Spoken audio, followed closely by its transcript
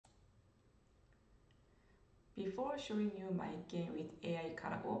Before showing you my game with AI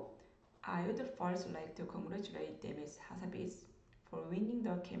KataGo, I would first like to congratulate Demis Hassabis for winning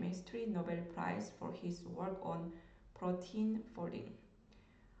the Chemistry Nobel Prize for his work on protein folding.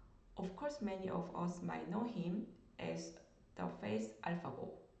 Of course, many of us might know him as the face AlphaGo,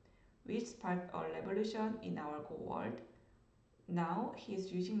 which sparked a revolution in our Go world. Now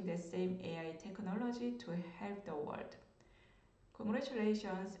he's using the same AI technology to help the world.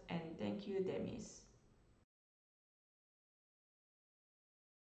 Congratulations and thank you, Demis.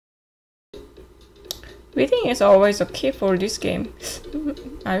 Reading is always a key for this game.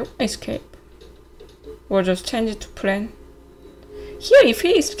 I will escape. Or just change it to plan. Here, if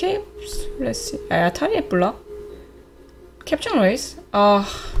he escapes, let's see. Atari block. Capture race.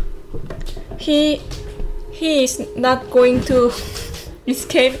 He is not going to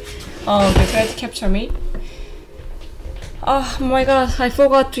escape. They tried to capture me. Oh my god, I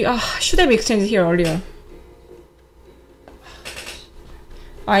forgot to. Should have exchanged here earlier.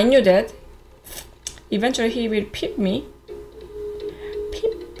 I knew that. Eventually he will peep me.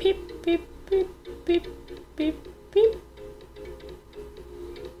 Peep, peep, peep, peep, peep, peep, peep.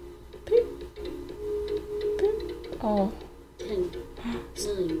 Peep. Peep. Oh. 10,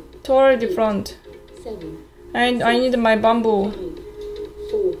 9, toward the front. 7. And I need my bamboo.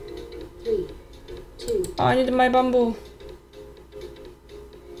 5, 4, 3, 2. I need my bamboo.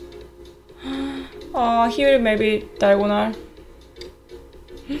 Here maybe diagonal.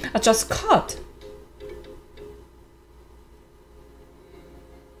 I just cut.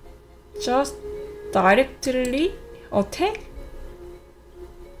 Just directly attack?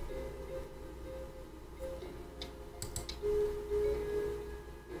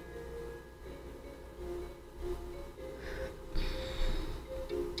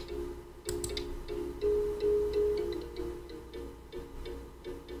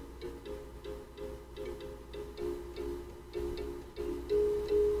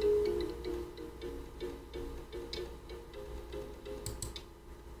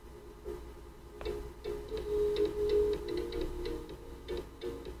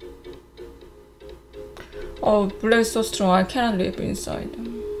 Oh, black is so strong, I cannot live inside.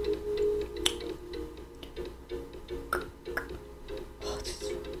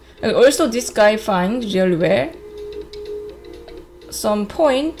 And also, this guy finds really well some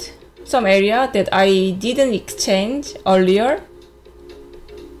area that I didn't exchange earlier.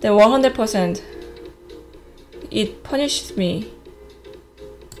 Then 100%. It punishes me.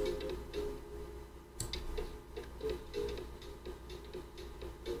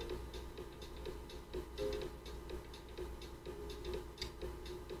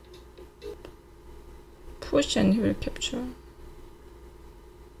 Push and he will capture.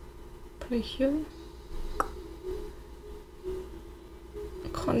 Play here.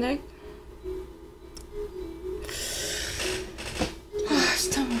 Connect.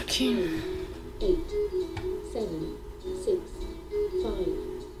 It's not working. 8, 7, 6, 5,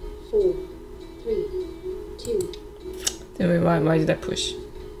 4, 3, 2. Then why did I push?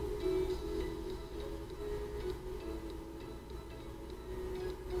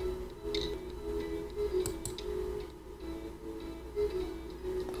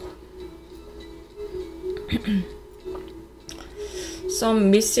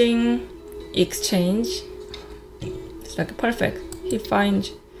 Some missing exchange. It's like perfect. He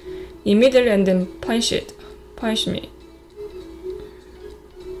finds immediately and then punish me.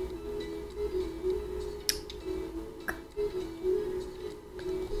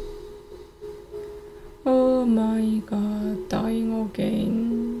 Oh my god, dying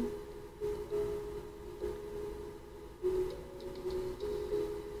again.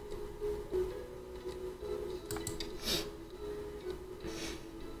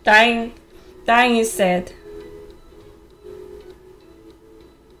 Dying is sad.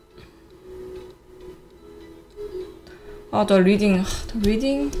 Oh, the reading.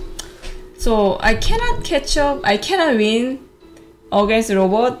 So I cannot catch up. I cannot win against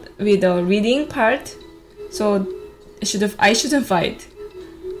robot with the reading part. So I shouldn't fight.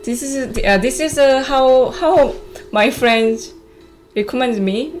 This is how my friends recommended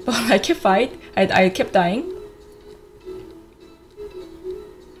me, but I kept fight. I kept dying.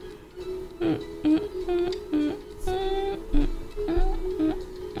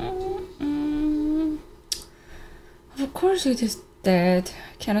 Of course it is dead.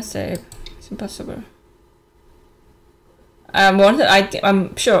 Cannot save. It's impossible. I'm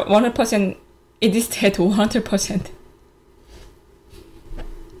sure 100% it is dead. 100%.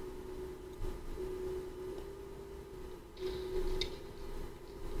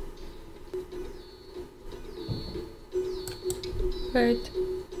 Wait.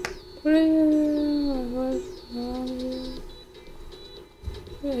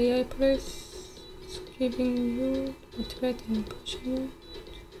 AI place giving you motivate and pushing.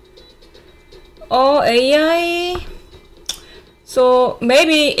 Oh, AI. So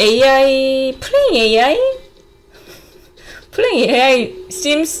maybe AI playing AI. Playing AI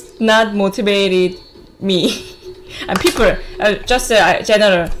seems not motivated me. And people, just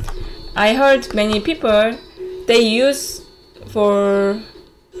general. I heard many people they use for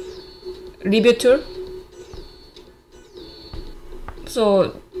review tool.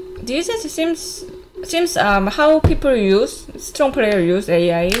 So this seems how people use strong player use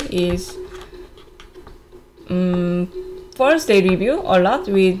AI is first they review a lot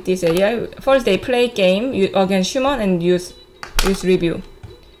with this AI. First they play game against human and use review,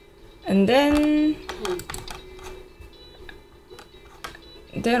 and then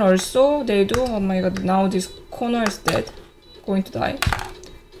also they do. Oh my god! Now this corner is dead, going to die.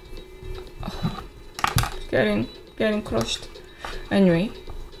 Oh, getting crushed. Anyway,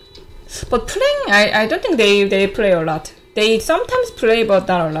 but playing, I don't think they play a lot. They sometimes play, but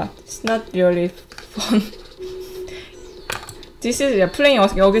not a lot. It's not really fun. This is playing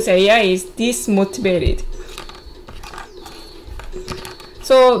against AI is dismotivated.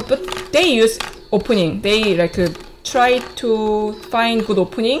 So, but they use opening. They like try to find good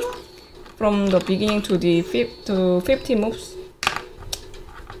opening from the beginning to the 50 moves.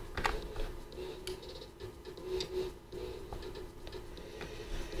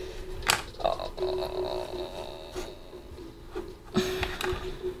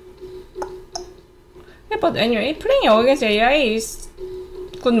 Yeah, but anyway, playing against AI is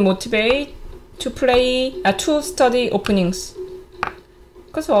good motivate to play to study openings.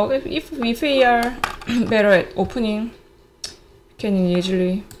 Because if we are better at opening, we can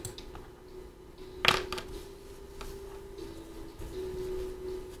easily.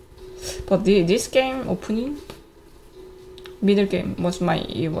 But this game opening, middle game was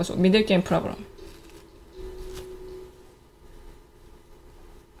middle game problem.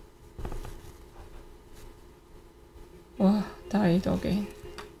 Oh, died again.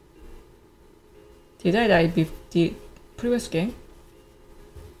 Did I die the previous game?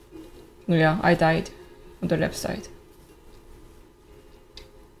 No, yeah, I died on the left side.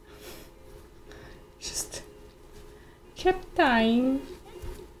 Just kept dying.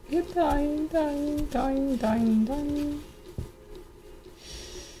 Kept dying.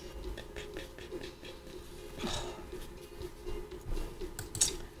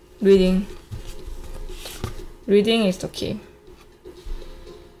 Reading is the key.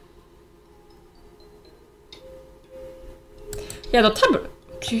 야, 너 탑을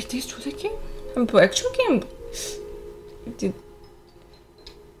this 조새끼? 뭐 액션 게임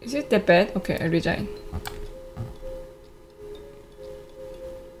is it that bad? Okay, I resign.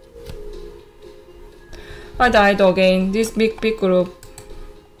 I died again. This big group.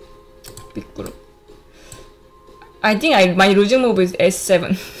 I think my losing move is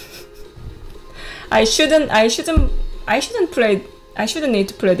S7. I shouldn't need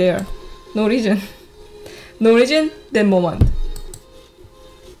to play there. No reason. That moment.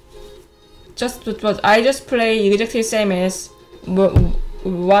 I just play exactly same as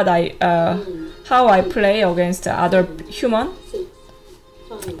how I play against other human.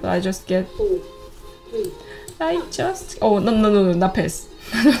 But I just get. Oh no, not pass.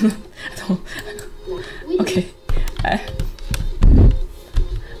 No. Okay.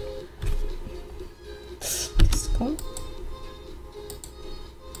 This go.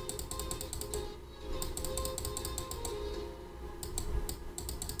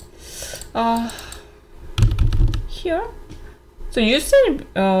 Here. So you said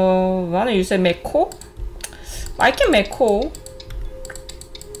you said Meko? I can Meko.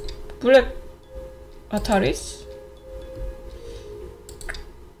 Black Ataris.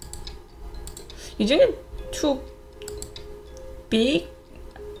 Isn't it too big?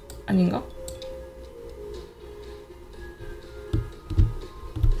 아닌가?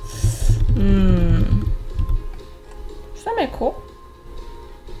 Should I Meko?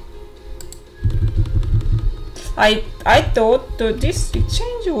 I thought this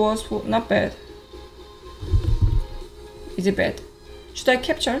exchange was not bad. Is it bad? Should I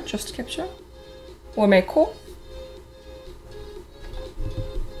capture? Just capture? Or Meko?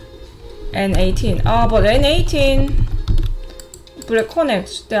 N18. But N18 Black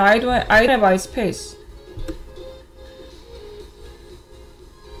connects. Then I don't have eye space.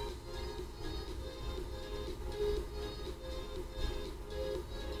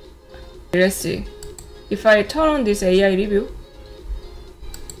 Let's see. If I turn on this AI review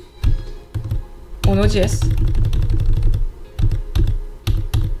on OGS,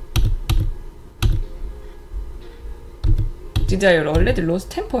 Did I already lose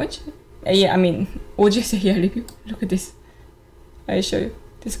 10 points? I mean, OGS AI review. Look at this. I show you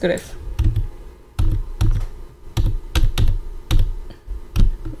this graph.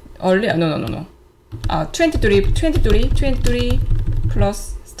 Earlier, no. 23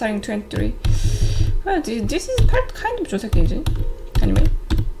 plus starting 23. Well, this is part kind of 조작이지. Anyway,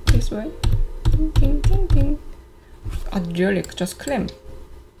 this way. Ding. I really just claim.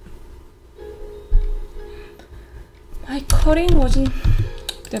 My cutting wasn't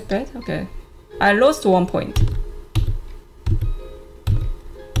that bad. Okay, I lost 1 point.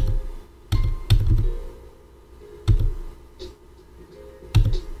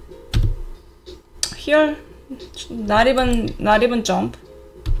 Here, not even jump.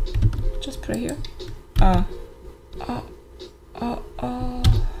 Just play here.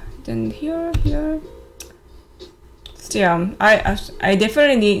 Then here. Still, I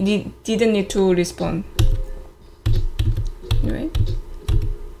definitely didn't need to respawn. Anyway.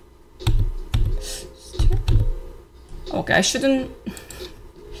 Still. Okay, I shouldn't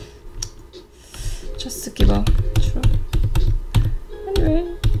just give up. Sure.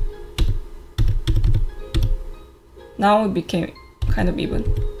 Anyway. Now it became kind of even.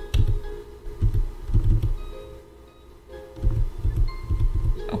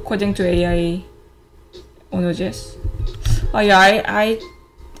 According to AI on OGS. Oh yeah, I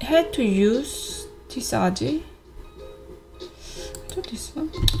had to use this RG. To this one.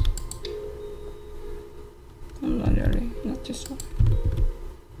 Not really, not this one.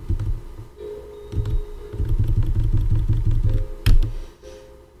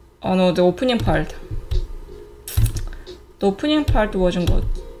 Oh no, the opening part. The opening part wasn't good.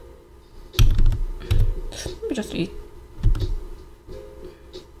 Let me just eat.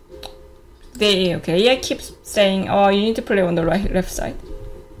 Okay, AI keeps saying, oh, you need to play on the left side.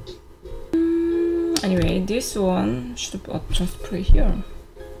 Anyway, this one should just play here.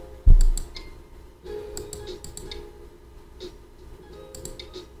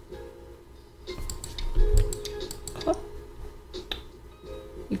 Cut.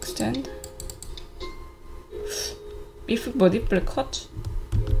 Extend. If body play cut.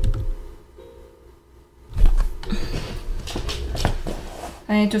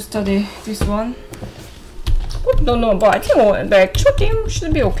 I need to study this one. No, but I think the actual game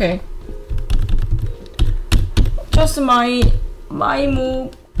should be okay. Just my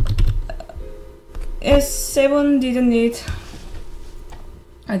move S7 didn't need.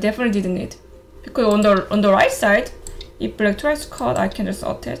 I definitely didn't need, because on the right side, if black tries to cut, I can just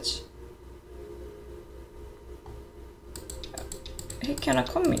attach. He cannot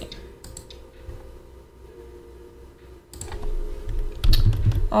cut me.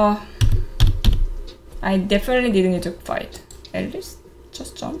 Oh, I definitely didn't need to fight. At least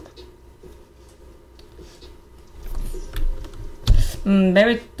just jump.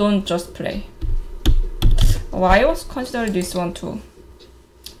 Maybe don't just play. Oh, I was considering this one too.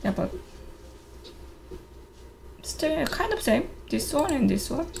 Yeah, but still kind of same. This one and this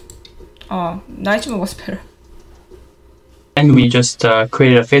one. Oh, night move was better. And we just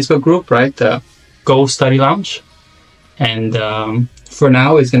created a Facebook group, right? The Go Study Lounge. And for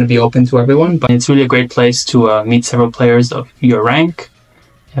now, it's going to be open to everyone, but it's really a great place to meet several players of your rank.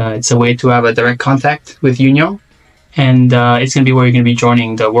 It's a way to have a direct contact with Yoonyoung, and it's going to be where you're going to be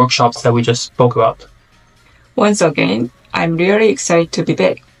joining the workshops that we just spoke about. Once again, I'm really excited to be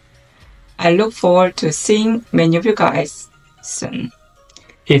back. I look forward to seeing many of you guys soon.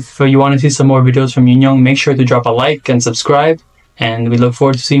 If you want to see some more videos from Yoonyoung, make sure to drop a like and subscribe, and we look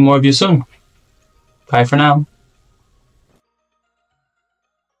forward to seeing more of you soon. Bye for now.